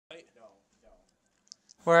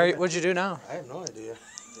Where are you? What'd you do now? I have no idea.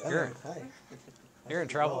 You're in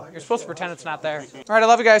trouble. You're supposed to pretend it's not there. All right, I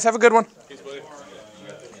love you guys. Have a good one.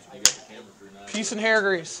 Peace and hair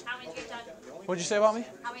grease. How many did you get done? What'd you say about me?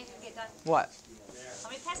 How many did you get done? What? How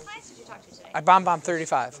many past clients did you talk to today? I bomb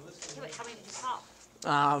 35. Okay, wait, how many did you call?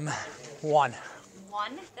 1.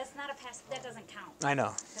 One? That's not a past, that doesn't count. I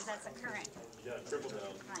know. Because that's a current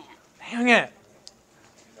client. Dang it.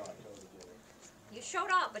 You showed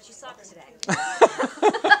up, but you sucked today.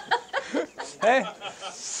 Hey,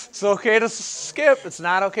 it's okay to skip. It's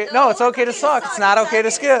not okay. No, it's okay to suck. It's not okay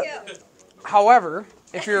to skip. However,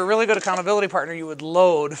 if you're a really good accountability partner, you would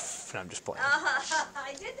load. No, I'm just playing.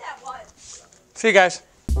 I did that once. See you guys.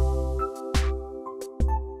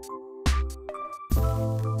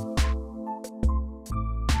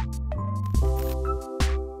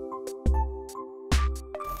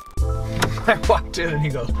 I walked in and he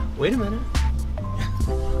goes, wait a minute.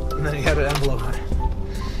 And then he had an envelope on it.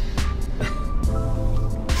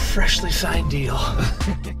 Freshly signed deal.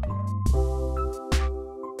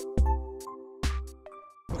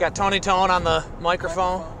 We've got Tony Tone on the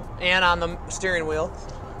microphone and on the steering wheel.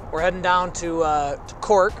 We're heading down to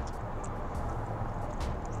Cork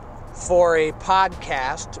for a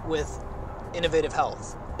podcast with Innovative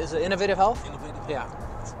Health. Is it Innovative Health? Innovative. Yeah.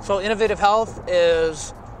 So Innovative Health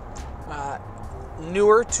is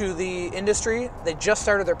newer to the industry. They just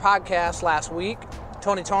started their podcast last week.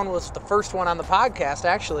 Tony Tone was the first one on the podcast,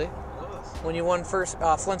 actually, when you won first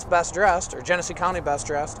Flint's Best Dressed, or Genesee County Best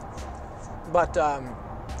Dressed. But,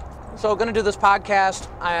 so going to do this podcast.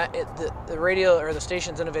 The radio, or the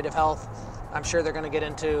station's Innovative Health. I'm sure they're going to get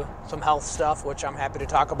into some health stuff, which I'm happy to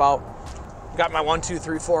talk about. Got my 1, 2,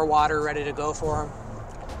 3, 4 water ready to go for them.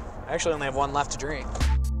 I actually only have one left to drink.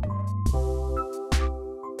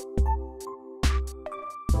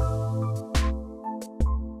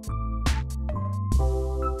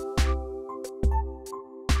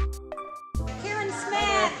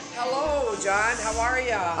 John, how are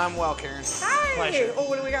ya? I'm well, Karen. Hi. Pleasure. Oh,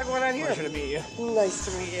 what do we got going on here? Pleasure to meet you. Nice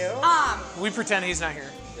to meet you. We pretend he's not here,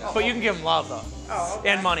 but you can give him love though, okay.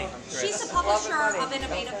 and money. She's the publisher of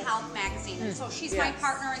Innovative Health magazine, so she's my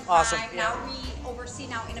partner in crime. Awesome. Now we oversee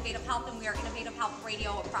Innovative Health, and we are Innovative Health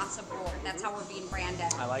Radio across the board. That's how we're being branded.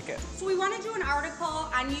 I like it. So we want to do an article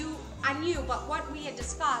on you, but what we had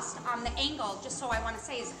discussed on the angle, just so I want to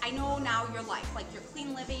say, is I know now your life, like your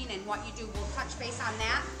clean living and what you do. We'll touch base on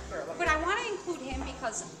that. Sure, but I want to include him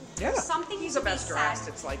because there's something He's to the be best said. dressed.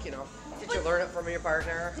 It's like, did you learn it from your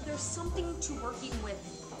partner? There's something to working with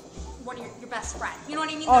one of your best friend. You know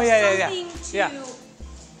what I mean? Oh, There's yeah. something to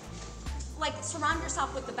like surround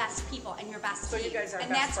yourself with the best people and your best So team. you guys are and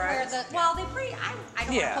best that's friends? where I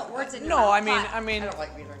don't want to put words in your mouth. No, I but mean, I don't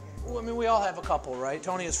like being drinking. well, I mean, we all have a couple, right?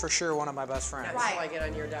 Tony is for sure one of my best friends. That's how I get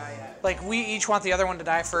on your diet. Like we each want the other one to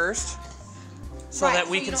die first, so Right, that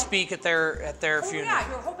we so you can don't- speak at their Oh funeral. yeah,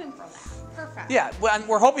 you're hoping for that. Perfect. Yeah, well, and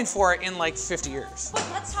we're hoping for it in like 50 years. But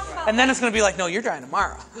let's talk about And then it's going to be like, no, you're dying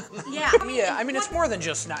tomorrow. yeah. Yeah, I mean, it's more than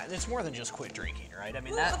just quit drinking, right? I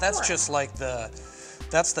mean, Well, of that's course. just like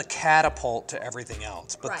that's the catapult to everything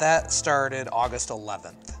else. But Right. that started August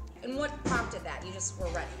 11th. And what prompted that? You just were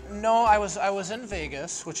ready. No, I was in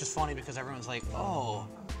Vegas, which is funny because everyone's like, oh,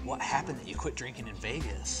 what happened that you quit drinking in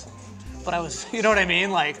Vegas? But I was, you know what I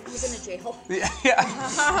mean? Like, I was in a jail.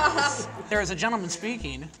 yeah. There was a gentleman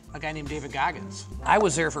speaking, a guy named David Goggins. I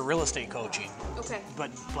was there for real estate coaching, Okay.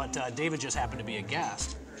 but David just happened to be a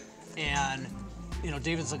guest. And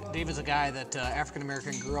David's a guy that African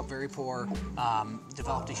American, grew up very poor,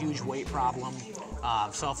 developed a huge weight problem,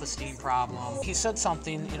 self-esteem problem. He said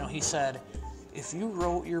something. He said, if you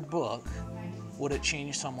wrote your book, would it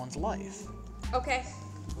change someone's life? Okay.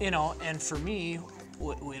 And for me,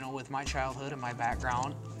 with my childhood and my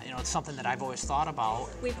background, it's something that I've always thought about.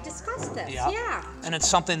 We've discussed this. Yep. Yeah. And it's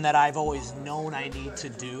something that I've always known I need to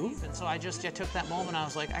do. And so I took that moment. I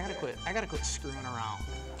was like, I gotta quit screwing around.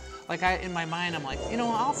 Like in my mind, I'm like,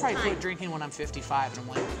 I'll probably quit drinking when I'm 55. And I'm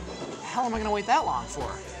like, hell am I gonna wait that long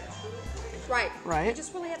for? Right. Right. You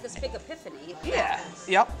just really had this big epiphany. Yeah.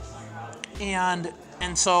 Yep. And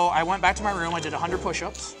so I went back to my room. I did 100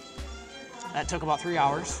 push-ups. That took about 3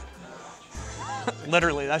 hours.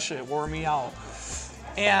 Literally, that shit wore me out.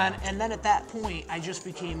 And then at that point, I just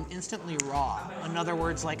became instantly raw. In other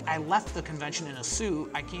words, like I left the convention in a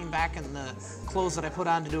suit. I came back in the clothes that I put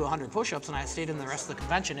on to do 100 push-ups, and I stayed in the rest of the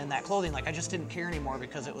convention in that clothing. Like I just didn't care anymore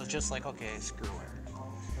because it was just like, okay, screw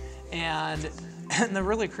it. And the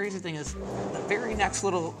really crazy thing is, the very next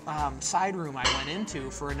little side room I went into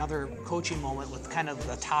for another coaching moment with kind of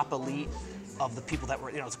the top elite of the people that were,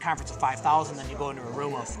 it's a conference of 5,000, then you go into a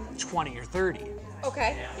room of 20 or 30.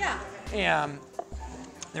 Okay. Yeah.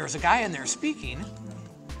 There was a guy in there speaking,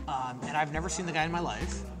 and I've never seen the guy in my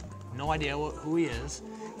life. No idea who he is.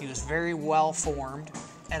 He was very well formed,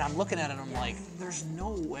 and I'm looking at it and I'm like, there's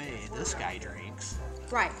no way this guy drinks.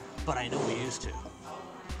 Right. But I know he used to.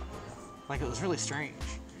 Like, it was really strange.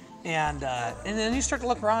 And then you start to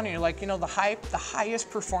look around and you're like, you know, the highest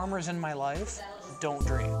performers in my life don't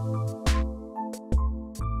drink.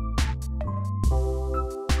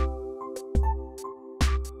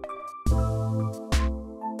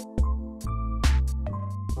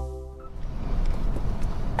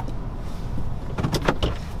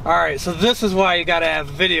 All right, so this is why you gotta have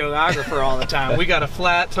a videographer all the time. We got a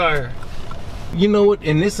flat tire. You know what,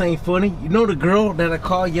 and this ain't funny. You know the girl that I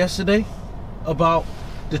called yesterday about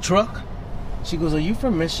the truck? She goes, are you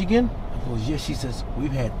from Michigan? I goes, yeah. She says,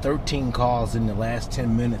 we've had 13 calls in the last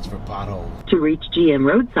 10 minutes for potholes. To reach GM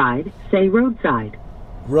Roadside, say roadside.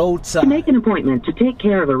 Roadside. To make an appointment to take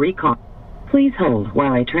care of a recall, please hold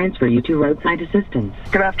while I transfer you to roadside assistance.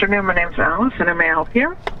 Good afternoon, my name's Alice, and I may help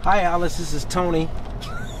you. Hi, Alice, this is Tony.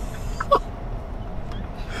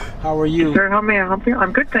 How are you? Sir, how may I help you?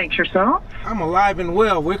 I'm good, thanks. Yourself? I'm alive and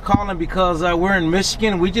well. We're calling because we're in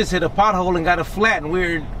Michigan. We just hit a pothole and got a flat, and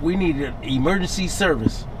we need an emergency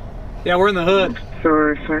service. Yeah, we're in the hood.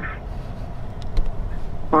 Sorry, sir.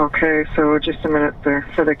 Okay, so just a minute there.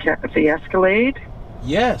 For the Escalade?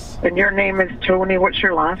 Yes. And your name is Tony. What's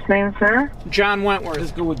your last name, sir? John Wentworth.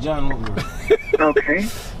 Let's go with John Wentworth. Okay.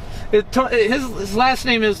 His last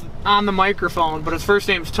name is on the microphone, but his first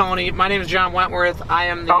name is Tony. My name is John Wentworth. I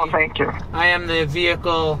am the. Oh, thank you. I am the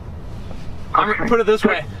vehicle. Okay. Put it this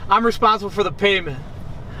way: I'm responsible for the payment.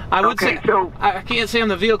 I would Okay, say so- I can't say I'm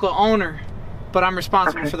the vehicle owner, but I'm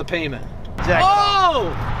responsible for the payment. Jack. Oh,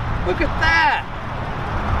 look at that!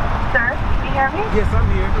 Sir, can you hear me? Yes, I'm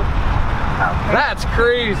here. Okay. That's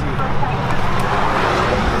crazy.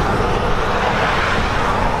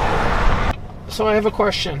 So I have a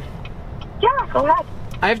question. Yeah, go ahead.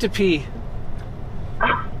 I have to pee.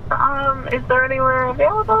 Is there anywhere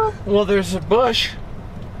available? Well, there's a bush.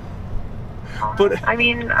 But I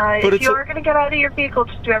mean, but if you are going to get out of your vehicle,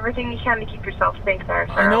 just do everything you can to keep yourself safe there,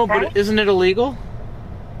 sir. I know, okay? but isn't it illegal?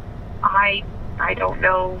 I don't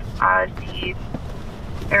know the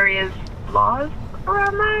area's laws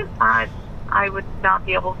around that. I would not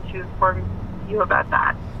be able to inform you about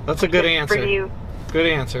that. That's a good Just answer. bring you- Good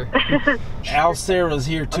answer. Al Sarah's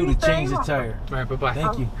here too to change the tire. All right, bye-bye.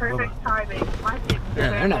 Thank you. Perfect timing. My kids are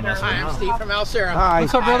they're not messing there. around. Steve from Alcera. Hi.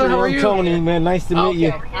 What's up, brother? How are I'm you? Tony, man. Nice to meet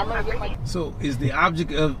you. I'm gonna get my. So, is the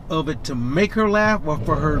object of it to make her laugh or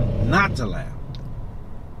for her not to laugh?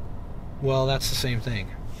 Well, that's the same thing.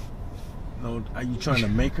 No, are you trying to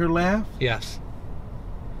make her laugh Yes.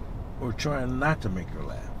 or trying not to make her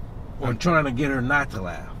laugh? Or trying to get her not to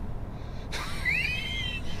laugh?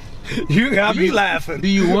 You got me laughing. Do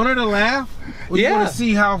you want her to laugh? Or you Yeah. want to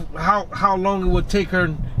see how long it would take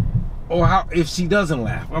her, or how if she doesn't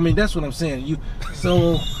laugh? I mean, that's what I'm saying.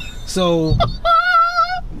 So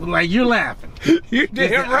like you're laughing. You're Is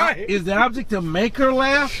damn the- right. Is the object to make her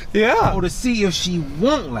laugh Yeah. or to see if she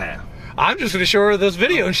won't laugh? I'm just gonna show her this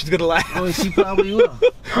video and she's gonna laugh. Oh, she probably will.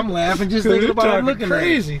 I'm laughing just thinking You're about her talking looking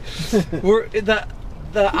crazy. We're the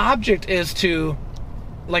object is to,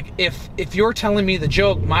 like, if you're telling me the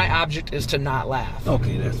joke, my object is to not laugh. at it.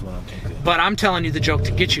 Okay, that's what I'm thinking. But I'm telling you the joke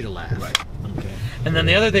to get you to laugh. Right. Okay. And then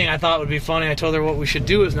the other thing I thought would be funny, I told her what we should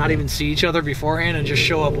do is not even see each other beforehand and just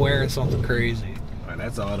show up wearing something crazy. All right,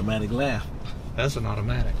 that's an automatic laugh. That's an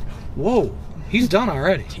automatic. Whoa, he's done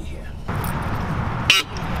already.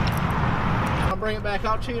 I'll bring it back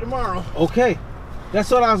out to you tomorrow. Okay. That's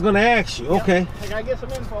what I was going to ask you. Okay. I gotta get some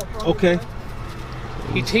info from you. Okay.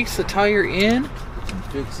 He takes the tire in.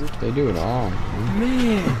 Fix it They do it all.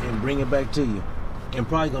 Man. and bring it back to you. And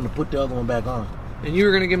probably going to put the other one back on. And you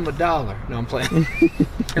were going to give him $1. No, I'm playing.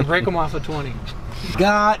 And break him off a 20.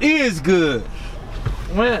 God is good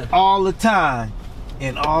When? all the time.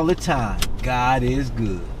 And all the time, God is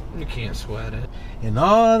good. You can't sweat it. And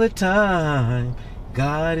all the time,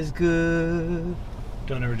 God is good.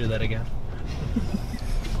 Don't ever do that again.